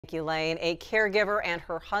Thank you, Lane. A caregiver and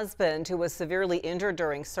her husband, who was severely injured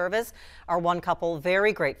during service, are one couple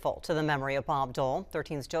very grateful to the memory of Bob Dole.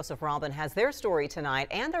 13's Joseph Robin has their story tonight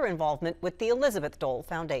and their involvement with the Elizabeth Dole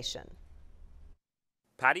Foundation.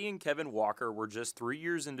 Patty and Kevin Walker were just 3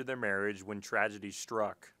 years into their marriage when tragedy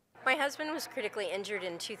struck. My husband was critically injured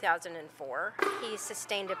in 2004. He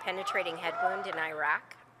sustained a penetrating head wound in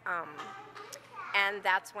Iraq, and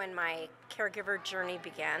that's when my caregiver journey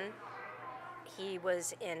began. He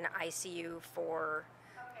was in ICU for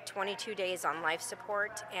 22 days on life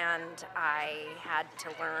support, and I had to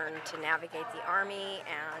learn to navigate the Army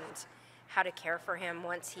and how to care for him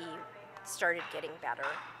once he started getting better.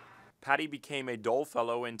 Patty became a Dole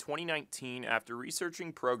Fellow in 2019 after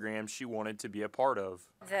researching programs she wanted to be a part of.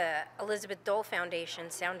 The Elizabeth Dole Foundation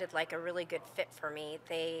sounded like a really good fit for me.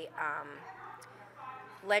 They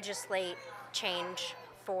legislate change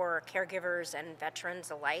for caregivers and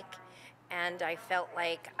veterans alike, and I felt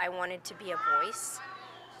like I wanted to be a voice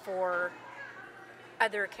for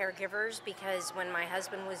other caregivers because when my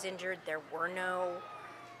husband was injured,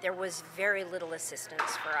 there was very little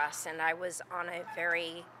assistance for us, and I was on a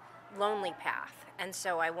very lonely path, and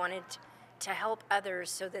so I wanted to help others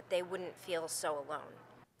so that they wouldn't feel so alone.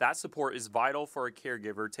 That support is vital for a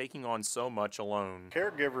caregiver taking on so much alone.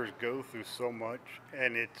 Caregivers go through so much,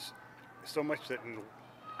 and it's so much that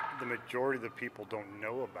the majority of the people don't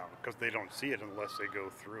know about because they don't see it unless they go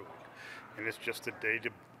through it. And it's just the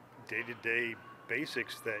day-to-day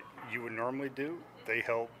basics that you would normally do, they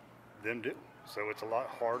help them do. So it's a lot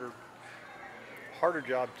harder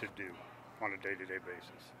job to do on a day-to-day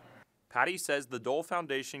basis. Patty says the Dole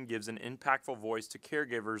Foundation gives an impactful voice to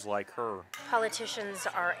caregivers like her. Politicians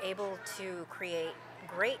are able to create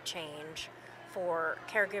great change for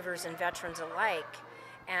caregivers and veterans alike,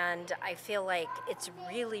 and I feel like it's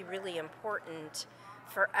really, really important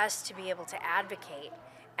for us to be able to advocate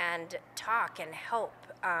and talk and help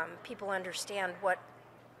people understand what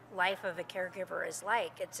life of a caregiver is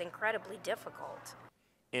like. It's incredibly difficult.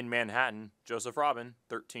 In Manhattan, Joseph Robin,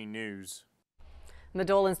 13 News. The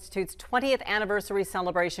Dole Institute's 20th anniversary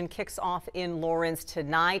celebration kicks off in Lawrence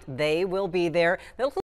tonight. They will be there. They'll